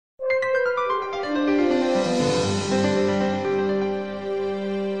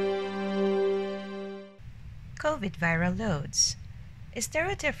COVID viral loads. Is there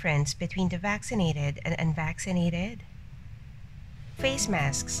a difference between the vaccinated and unvaccinated? Face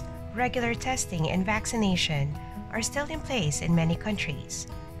masks, regular testing, and vaccination are still in place in many countries,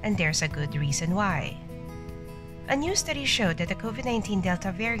 and there's a good reason why. A new study showed that the COVID-19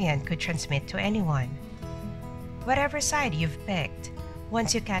 Delta variant could transmit to anyone. Whatever side you've picked,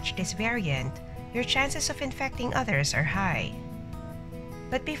 once you catch this variant, your chances of infecting others are high.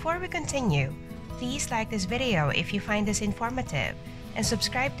 But before we continue, please like this video if you find this informative and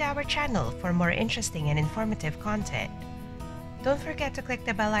subscribe to our channel for more interesting and informative content. Don't forget to click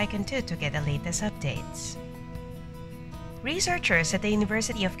the bell icon too to get the latest updates. Researchers at the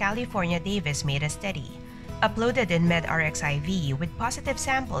University of California, Davis made a study, uploaded in medRxiv with positive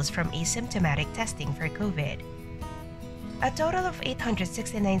samples from asymptomatic testing for COVID. A total of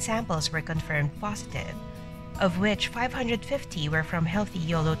 869 samples were confirmed positive, of which 550 were from Healthy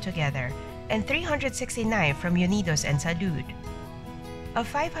YOLO Together and 369 from Unidos and Salud. Of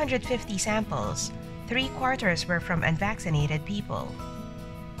 550 samples, 3/4 were from unvaccinated people.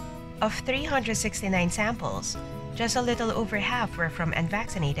 Of 369 samples, just a little over half were from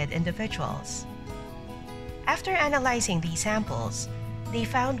unvaccinated individuals. After analyzing these samples, they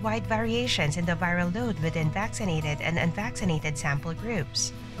found wide variations in the viral load within vaccinated and unvaccinated sample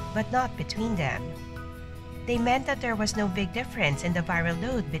groups, but not between them. They meant that there was no big difference in the viral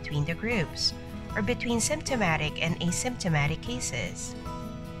load between the groups, or between symptomatic and asymptomatic cases.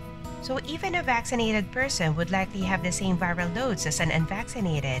 So even a vaccinated person would likely have the same viral loads as an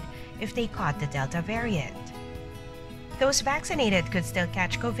unvaccinated if they caught the Delta variant. Those vaccinated could still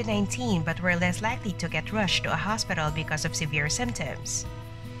catch COVID-19 but were less likely to get rushed to a hospital because of severe symptoms.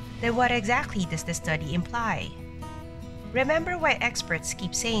 Then what exactly does the study imply? Remember why experts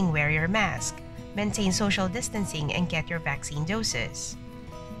keep saying wear your mask, maintain social distancing, and get your vaccine doses.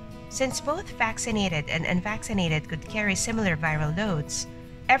 Since both vaccinated and unvaccinated could carry similar viral loads,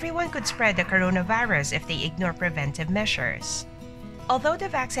 everyone could spread the coronavirus if they ignore preventive measures. Although the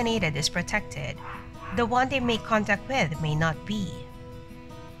vaccinated is protected, the one they make contact with may not be.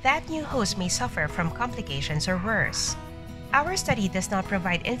 That new host may suffer from complications or worse. Our study does not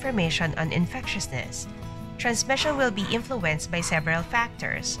provide information on infectiousness. Transmission will be influenced by several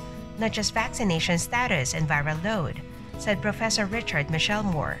factors, not just vaccination status and viral load, said Professor Richard Michelle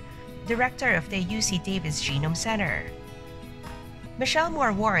Moore, director of the UC Davis Genome Center. Michelle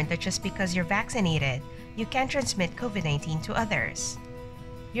Moore warned that just because you're vaccinated, you can't transmit COVID-19 to others.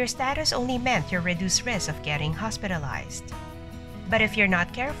 Your status only meant your reduced risk of getting hospitalized. But if you're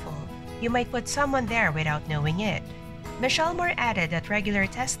not careful, you might put someone there without knowing it. Michelle Moore added that regular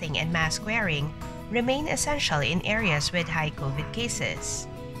testing and mask wearing remain essential in areas with high COVID cases.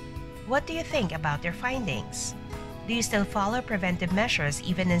 What do you think about their findings? Do you still follow preventive measures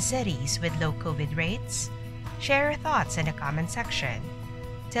even in cities with low COVID rates? Share your thoughts in the comment section.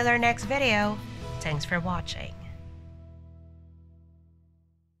 Till our next video, thanks for watching.